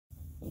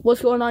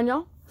What's going on,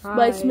 y'all? Hi.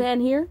 Spiceman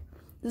here.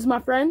 This is my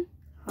friend,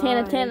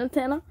 Tana.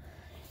 Tana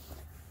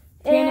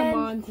And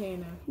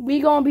Montana. we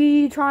gonna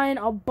be trying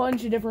a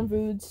bunch of different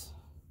foods.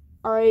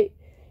 Alright,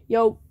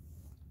 yo,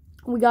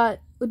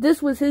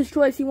 this was his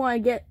choice. He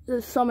wanted to get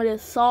some of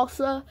this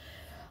salsa.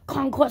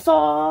 Con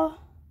queso.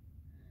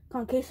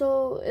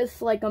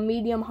 It's like a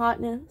medium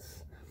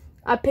hotness.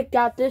 I picked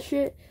out this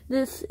shit.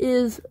 This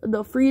is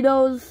the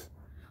Fritos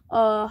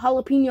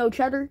jalapeno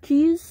cheddar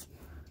cheese.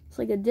 It's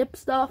like a dip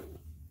stuff.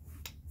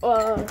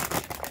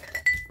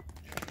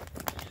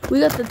 We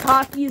got the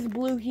Takis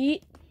Blue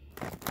Heat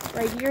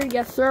right here.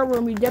 Yes, sir. We're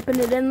gonna be dipping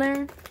it in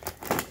there.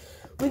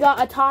 We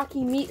got a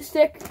Taki meat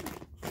stick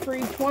for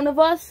each one of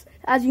us.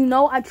 As you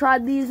know, I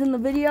tried these in the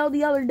video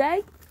the other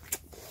day.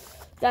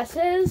 That's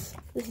his.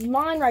 This is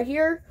mine right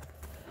here.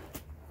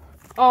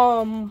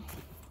 And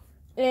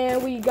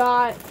we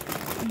got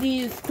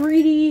these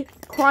 3D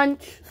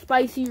Crunch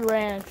Spicy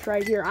Ranch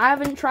right here. I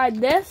haven't tried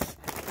this,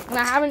 and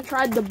I haven't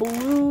tried the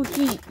Blue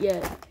Heat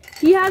yet.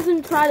 He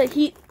hasn't tried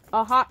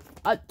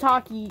a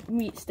Taki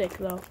meat stick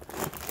though.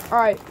 All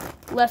right,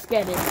 let's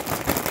get it.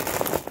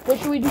 What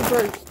should we do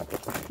first?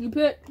 You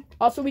pick.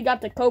 Also, we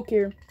got the Coke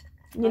here.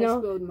 You know,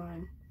 I spilled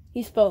mine.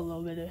 he spilled a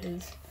little bit of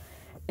his.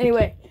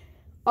 Anyway,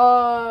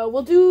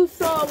 we'll do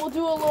a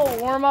little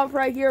warm up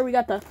right here. We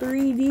got the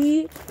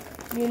 3D.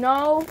 You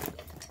know,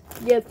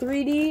 yeah,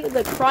 3D,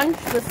 the Crunch,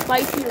 the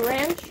Spicy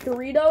Ranch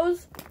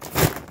Doritos.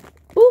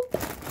 Boop.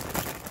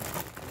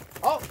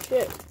 Oh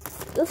shit,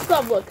 this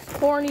stuff looks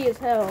corny as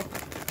hell.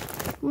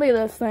 Look at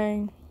this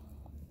thing.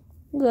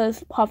 Look at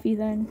this puffy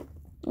thing.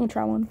 Let me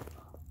try one.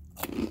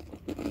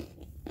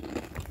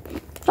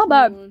 Not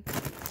bad.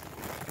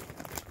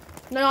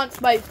 They're not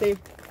spicy.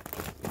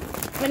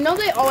 I know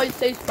they always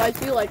say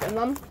spicy, like in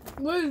them.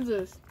 What is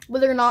this?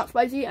 But they're not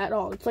spicy at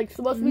all. It's like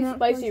supposed to be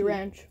spicy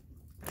ranch.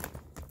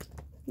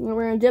 And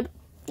we're gonna dip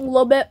a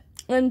little bit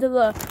into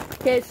the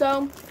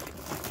queso.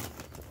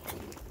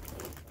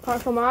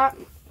 Cartomat.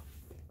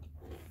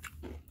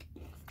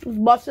 It's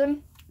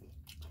busting.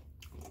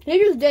 He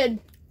just did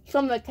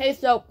some of the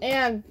queso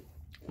and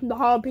the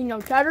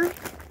jalapeno cheddar at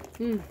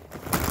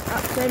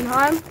the same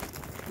time.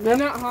 They're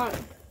not hot.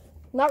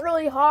 Not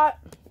really hot.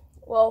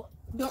 Well,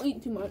 Don't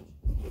eat too much.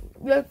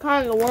 just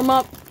kind of the warm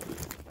up.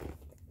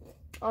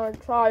 I'm gonna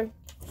try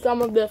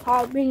some of this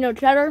jalapeno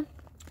cheddar.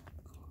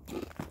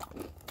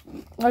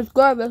 That's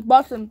good. That's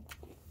busting.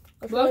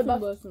 That's really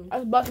busting.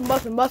 That's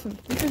busting. What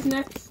is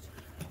next?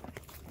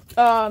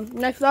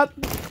 Next up,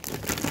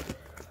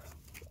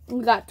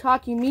 we got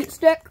Taki meat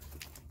stick.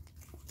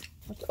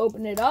 Let's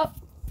open it up.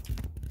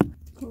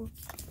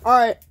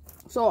 Alright,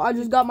 so I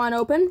just got mine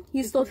open.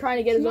 He's still trying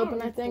to get his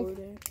open, I think.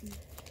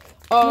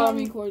 Not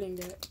recording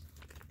that.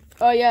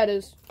 Oh yeah, it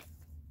is.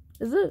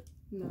 Is it?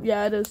 No.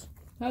 Yeah, it is.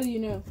 How do you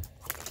know?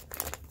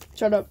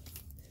 Shut up.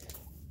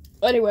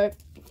 Anyway,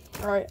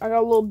 alright, I got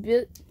a little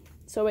bit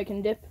so I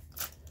can dip.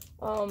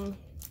 No,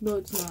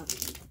 it's not.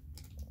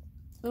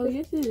 Oh,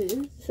 yes, it is.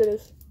 Yes, it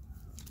is.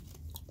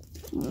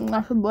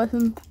 That's a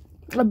blessing.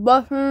 A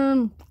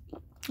blessing.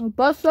 A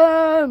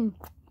blessing.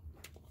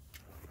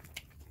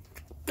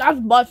 That's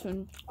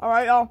bussin'.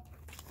 Alright, y'all.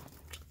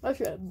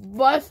 That's it.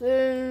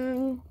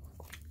 Bussin'.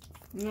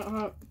 Not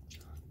hot.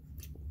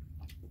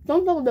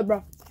 Don't double dip,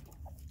 bro.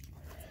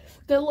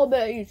 Get a little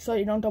bit of each so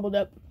you don't double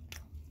dip.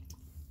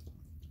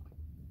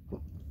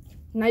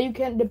 Now you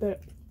can't dip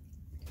it.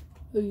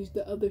 I'll use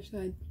the other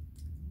side.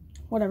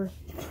 Whatever.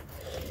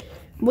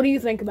 What do you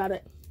think about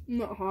it?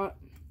 Not hot.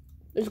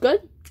 It's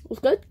good? It's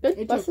good? Good?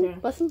 It's bussin'? okay.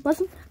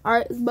 Bussin'?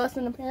 Alright, it's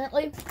bussin'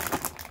 apparently.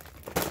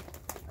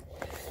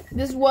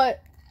 This is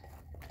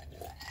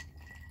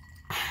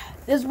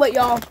what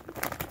y'all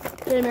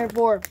came here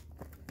for.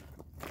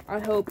 I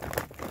hope.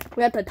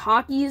 We got the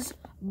Takis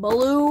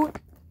Blue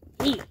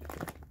Heat.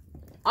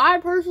 I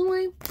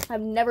personally have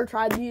never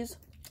tried these.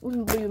 This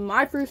will be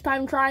my first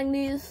time trying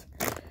these.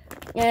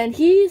 And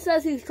he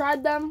says he's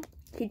tried them.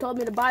 He told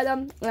me to buy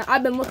them. And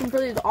I've been looking for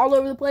these all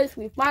over the place.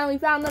 We finally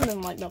found them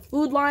in like the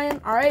Food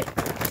Lion. Alright.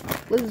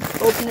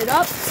 Let's open it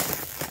up.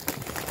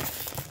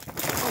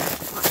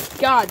 Oh my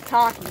god,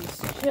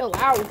 Takis. Chill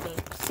out with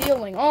the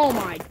ceiling. Oh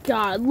my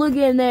god. Look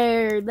in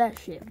there. That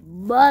shit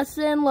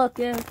bussin'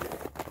 looking.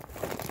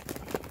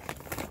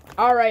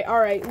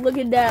 Alright. Look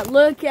at that.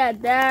 Look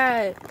at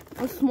that.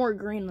 It's more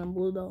green than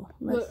blue though.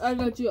 Look, I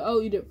got you.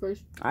 I'll eat it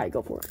first. Alright,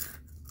 go for it.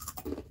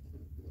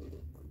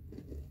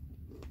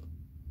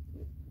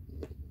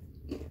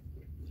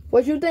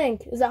 What you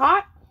think? Is it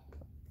hot?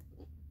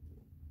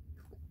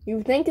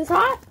 You think it's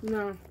hot?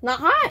 No. Not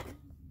hot?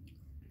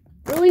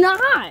 Really not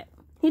hot?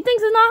 He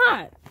thinks it's not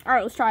hot.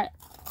 Alright, let's try it.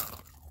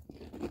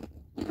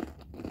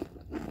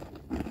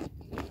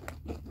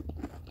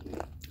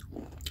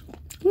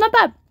 Not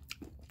bad.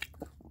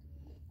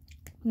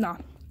 Nah.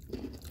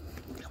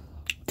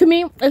 To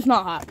me, it's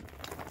not hot.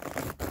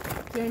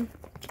 Okay.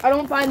 I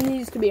don't find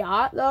these to be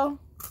hot though.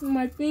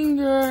 My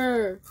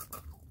finger.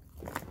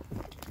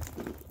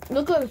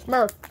 Look at the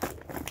Smurf.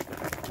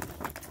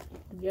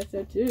 Yes,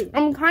 that too.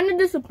 I'm kind of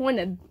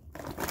disappointed.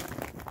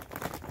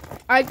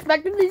 I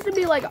expected these to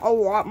be like a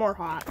lot more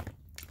hot.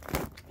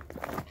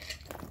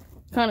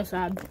 Kind of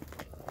sad.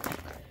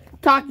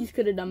 Takis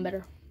could have done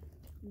better.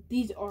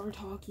 These are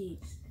Takis.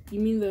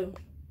 You mean the...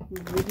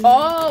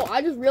 Oh,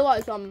 I just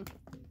realized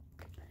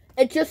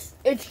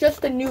it's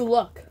just a new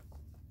look.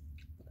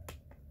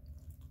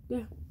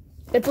 Yeah.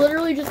 It's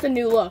literally just a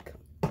new look.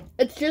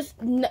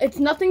 It's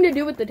nothing to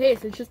do with the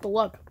taste. It's just the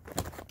look.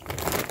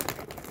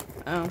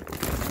 Oh.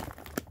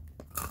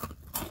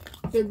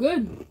 They're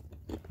good.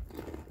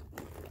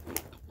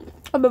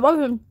 I've been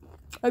buzzing.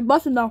 I'm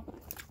buzzing now.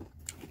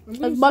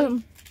 I'm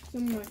buzzing.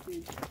 Some of my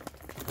food.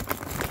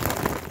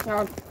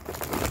 I'm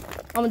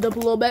gonna dip a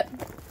little bit.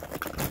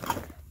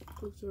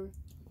 Oh, sorry.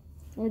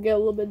 I'm gonna get a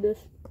little bit of this.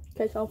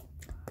 Okay, so.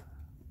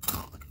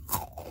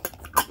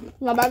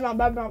 Not bad, not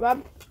bad, not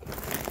bad.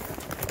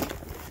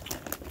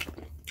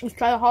 Let's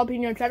try the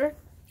jalapeno cheddar.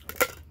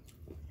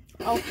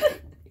 Oh.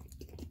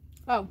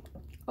 Oh.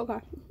 Okay.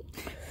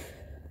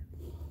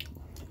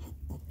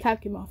 Cat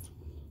came off.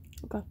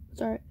 Okay,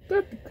 it's alright.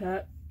 Cut the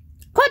cat.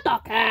 Cut the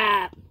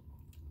cat!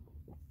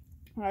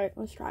 Alright,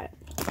 let's try it.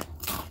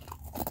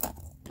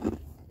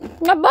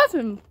 Not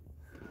buzzing.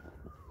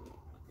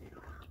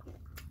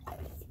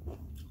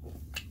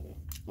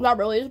 Not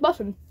really, it's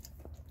buzzing.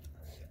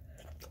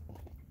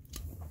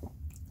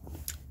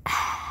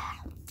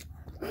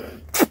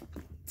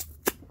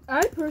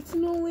 I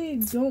personally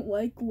don't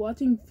like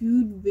watching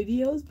food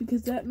videos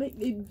because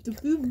the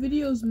food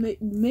videos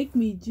make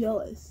me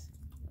jealous.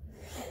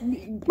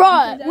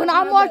 Bruh, when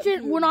I'm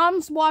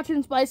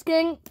watching Spice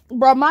King,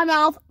 bruh, my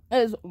mouth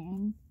is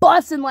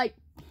busting like,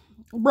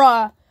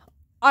 bruh,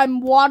 I'm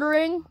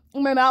watering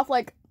in my mouth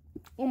like,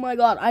 oh my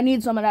god, I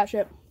need some of that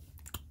shit.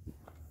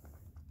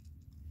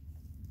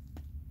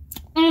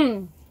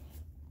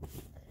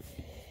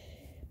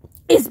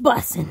 It's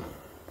busting.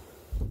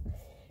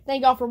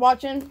 Thank y'all for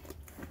watching.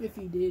 If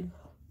you did.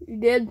 You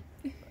did.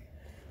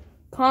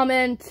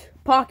 Comment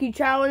Pocky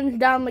Challenge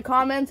down in the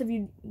comments if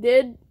you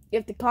did.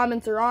 If the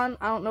comments are on.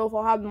 I don't know if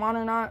I'll have them on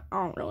or not.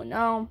 I don't really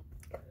know.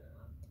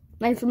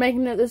 Thanks for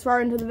making it this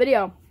far into the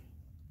video.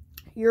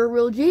 You're a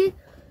real G.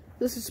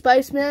 This is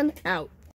Spiceman out.